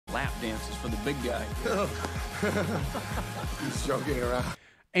dances for the big guy. He's joking around.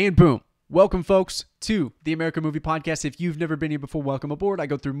 And boom. Welcome, folks, to the American Movie Podcast. If you've never been here before, welcome aboard. I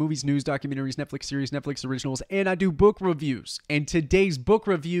go through movies, news, documentaries, Netflix series, Netflix originals, and I do book reviews. And today's book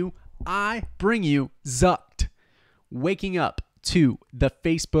review, I bring you Zucked, Waking Up to the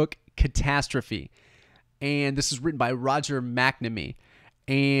Facebook Catastrophe. And this is written by Roger McNamee.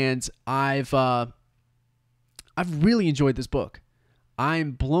 And I've really enjoyed this book.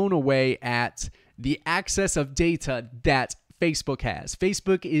 I'm blown away at the access of data that Facebook has.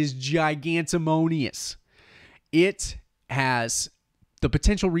 Facebook is gigantomonious. It has the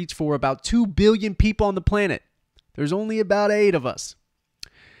potential reach for about 2 billion people on the planet. There's only about 8 of us.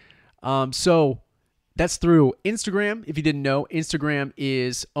 So that's through Instagram. If you didn't know, Instagram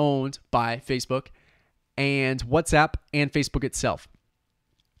is owned by Facebook, and WhatsApp and Facebook itself.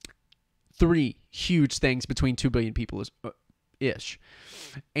 3 huge things between 2 billion people ish.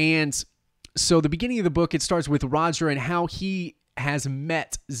 And so the beginning of the book, it starts with Roger and how he has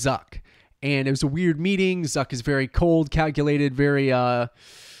met Zuck. And it was a weird meeting. Zuck is very cold, calculated, very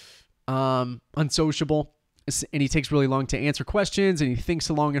unsociable. And he takes really long to answer questions, and he thinks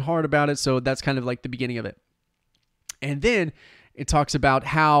long and hard about it. So that's kind of like the beginning of it. And then it talks about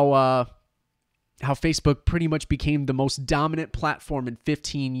how Facebook pretty much became the most dominant platform in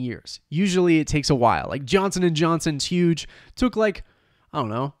 15 years. Usually it takes a while. Like Johnson & Johnson's huge. Took like, I don't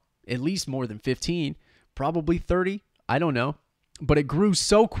know, at least more than 15, probably 30. I don't know. But it grew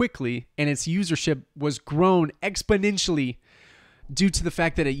so quickly, and its usership was grown exponentially due to the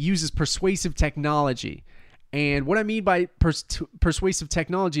fact that it uses persuasive technology. And what I mean by persuasive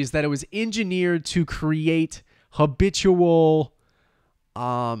technology is that it was engineered to create habitual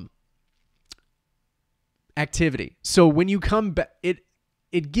activity. So when you come back,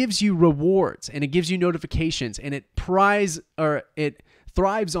 it gives you rewards, and it gives you notifications, and it thrives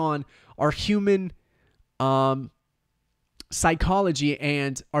on our human psychology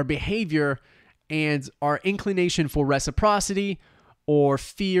and our behavior and our inclination for reciprocity or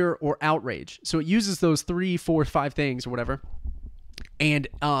fear or outrage. So it uses those 3, 4, 5 things or whatever, and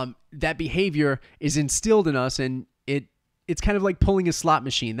that behavior is instilled in us, and it's kind of like pulling a slot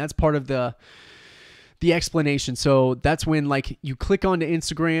machine. That's part of the explanation. So that's when like you click onto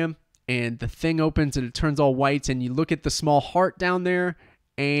Instagram and the thing opens and it turns all white, and you look at the small heart down there,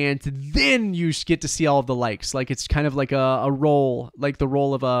 and then you get to see all of the likes. Like it's kind of like a roll, like the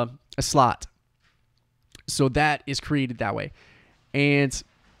roll of a slot. So that is created that way. And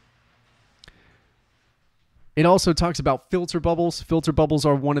it also talks about filter bubbles. Filter bubbles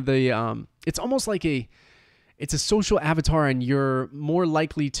are one of the, it's almost like it's a social avatar, and you're more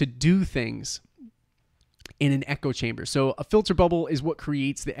likely to do things in an echo chamber. So a filter bubble is what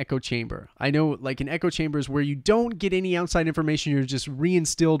creates the echo chamber. I know like an echo chamber is where you don't get any outside information. You're just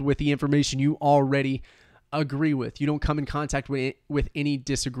reinstilled with the information you already agree with. You don't come in contact with any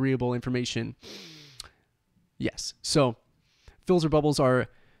disagreeable information. Yes. So filter bubbles are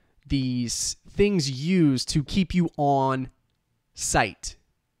these things used to keep you on site.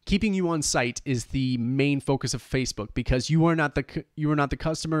 Keeping you on site is the main focus of Facebook, because you are not the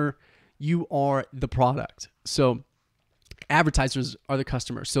customer. You are the product. So advertisers are the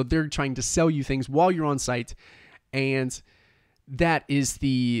customer. So they're trying to sell you things while you're on site. And that is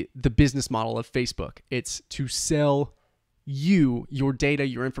the business model of Facebook. It's to sell you your data,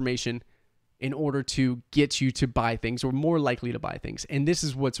 your information, in order to get you to buy things, or more likely to buy things. And this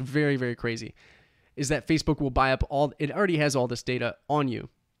is what's very, very crazy, is that Facebook will buy up it already has all this data on you.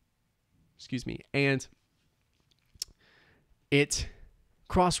 Excuse me. And it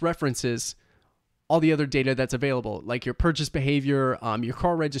cross-references all the other data that's available, like your purchase behavior, your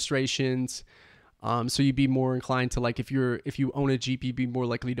car registrations. So you'd be more inclined to, like, if you own a Jeep, you'd be more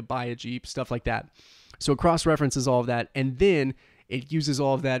likely to buy a Jeep, stuff like that. So it cross-references all of that, and then it uses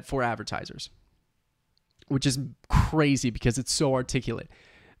all of that for advertisers, which is crazy because it's so articulate.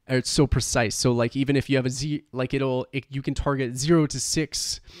 It's so precise. So like even if you have you can target 0 to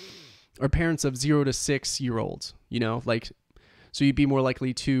 6 or parents of 0 to 6 year olds, like. So you'd be more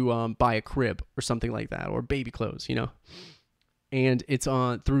likely to buy a crib or something like that, or baby clothes, And it's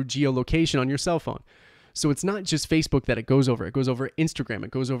through geolocation on your cell phone. So it's not just Facebook that it goes over. It goes over Instagram.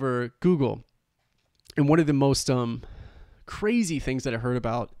 It goes over Google. And one of the most crazy things that I heard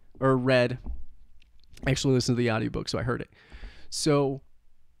about or read, I actually listened to the audiobook, so I heard it. So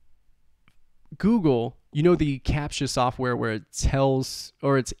Google, the CAPTCHA software where it tells,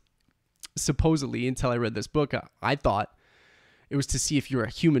 or it's supposedly, until I read this book, I thought it was to see if you're a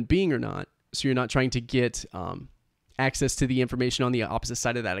human being or not. So you're not trying to get access to the information on the opposite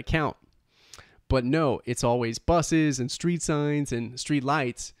side of that account. But no, it's always buses and street signs and street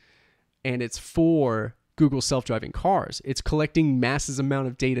lights. and it's for Google self-driving cars. It's collecting massive amount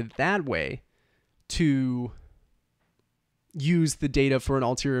of data that way to use the data for an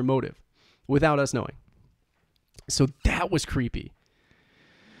ulterior motive without us knowing. So that was creepy.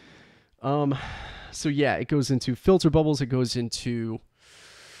 So yeah, it goes into filter bubbles. It goes into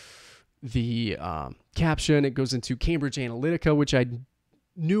the caption. It goes into Cambridge Analytica, which I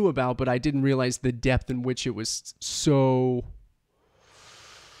knew about, but I didn't realize the depth in which it was so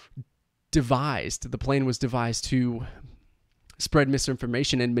devised. The plan was devised to spread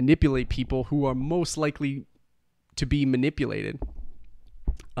misinformation and manipulate people who are most likely to be manipulated.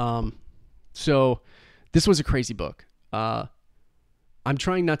 So this was a crazy book. I'm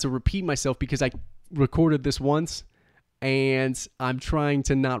trying not to repeat myself because I recorded this once, and I'm trying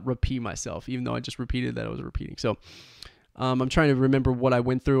to not repeat myself, even though I just repeated that I was repeating. So I'm trying to remember what I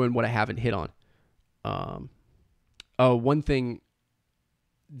went through and what I haven't hit on. One thing,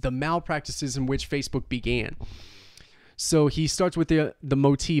 the malpractices in which Facebook began. So he starts with the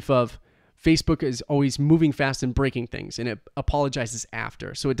motif of Facebook is always moving fast and breaking things, and it apologizes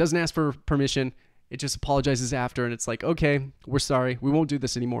after. So it doesn't ask for permission. It just apologizes after, and it's like, okay, we're sorry. We won't do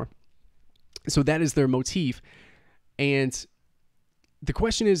this anymore. So that is their motif. And the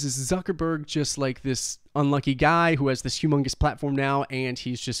question is Zuckerberg just like this unlucky guy who has this humongous platform now, and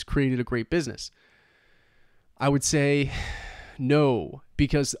he's just created a great business? I would say no,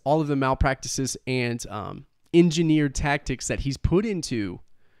 because all of the malpractices and engineered tactics that he's put into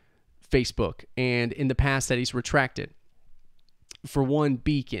Facebook and in the past that he's retracted. For one,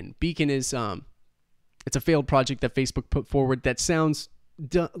 Beacon. Beacon is it's a failed project that Facebook put forward that sounds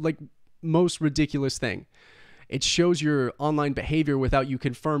like most ridiculous thing. It shows your online behavior without you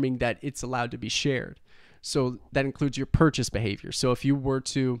confirming that it's allowed to be shared. So that includes your purchase behavior. So if you were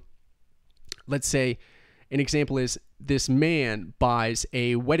to, let's say, an example is this man buys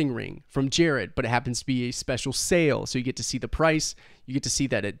a wedding ring from Jared, but it happens to be a special sale. So you get to see the price, you get to see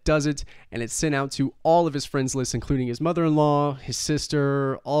that it does it, and it's sent out to all of his friends list, including his mother-in-law, his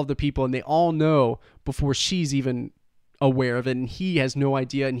sister, all of the people, and they all know before she's even aware of it, and he has no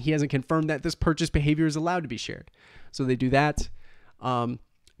idea, and he hasn't confirmed that this purchase behavior is allowed to be shared. So they do that.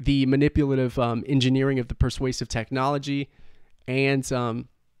 The manipulative engineering of the persuasive technology, and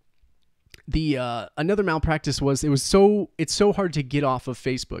another malpractice was it's so hard to get off of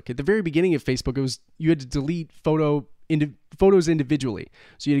Facebook. At the very beginning of Facebook, you had to delete photos individually.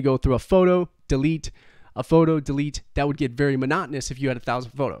 So you had to go through a photo, delete. That would get very monotonous if you had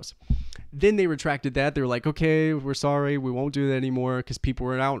 1,000 photos. Then they retracted that. They were like, okay, we're sorry, we won't do that anymore because people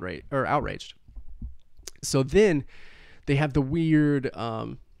were outraged. So then they have the weird,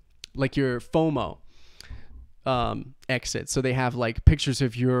 like your FOMO exit. So they have like pictures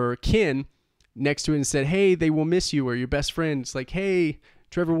of your kin next to it and said, hey, they will miss you, or your best friend. It's like, hey,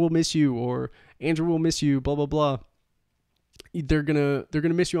 Trevor will miss you, or Andrew will miss you, blah, blah, blah. They're gonna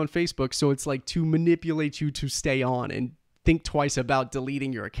miss you on Facebook. So it's like to manipulate you to stay on and think twice about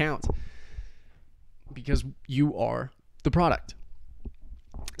deleting your account because you are the product.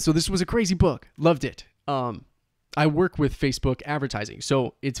 So this was a crazy book. Loved it. I work with Facebook advertising,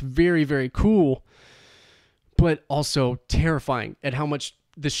 so it's very, very cool, but also terrifying at how much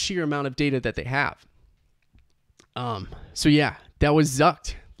the sheer amount of data that they have. So yeah, that was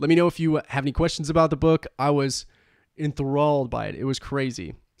Zucked. Let me know if you have any questions about the book. I was enthralled by it. It was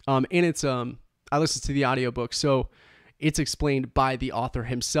crazy. And it's I listened to the audiobook, so it's explained by the author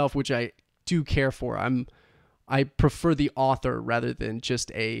himself, which I do care for. I prefer the author rather than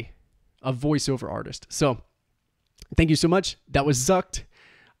just a voiceover artist. So thank you so much. That was Zucked.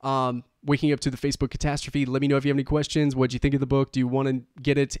 Waking up to the Facebook catastrophe. Let me know if you have any questions. What do you think of the book? Do you want to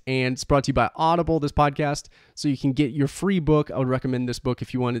get it? And it's brought to you by Audible, this podcast, so you can get your free book. I would recommend this book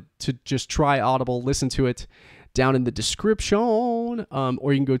if you wanted to just try Audible, listen to it down in the description,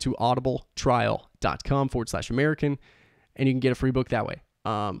 or you can go to audibletrial.com/American, and you can get a free book that way.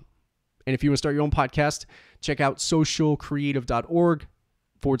 And if you want to start your own podcast, check out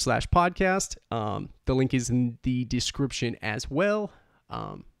socialcreative.org/podcast. The link is in the description as well.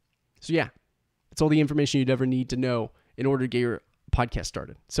 So yeah, it's all the information you'd ever need to know in order to get your podcast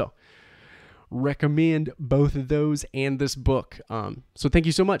started. So recommend both of those and this book. So thank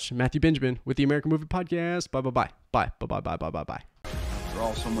you so much. Matthew Benjamin with the American Movie Podcast. Bye. After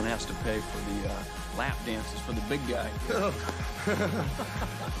all, someone has to pay for the lap dances for the big guy.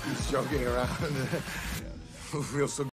 He's joking around. Feels so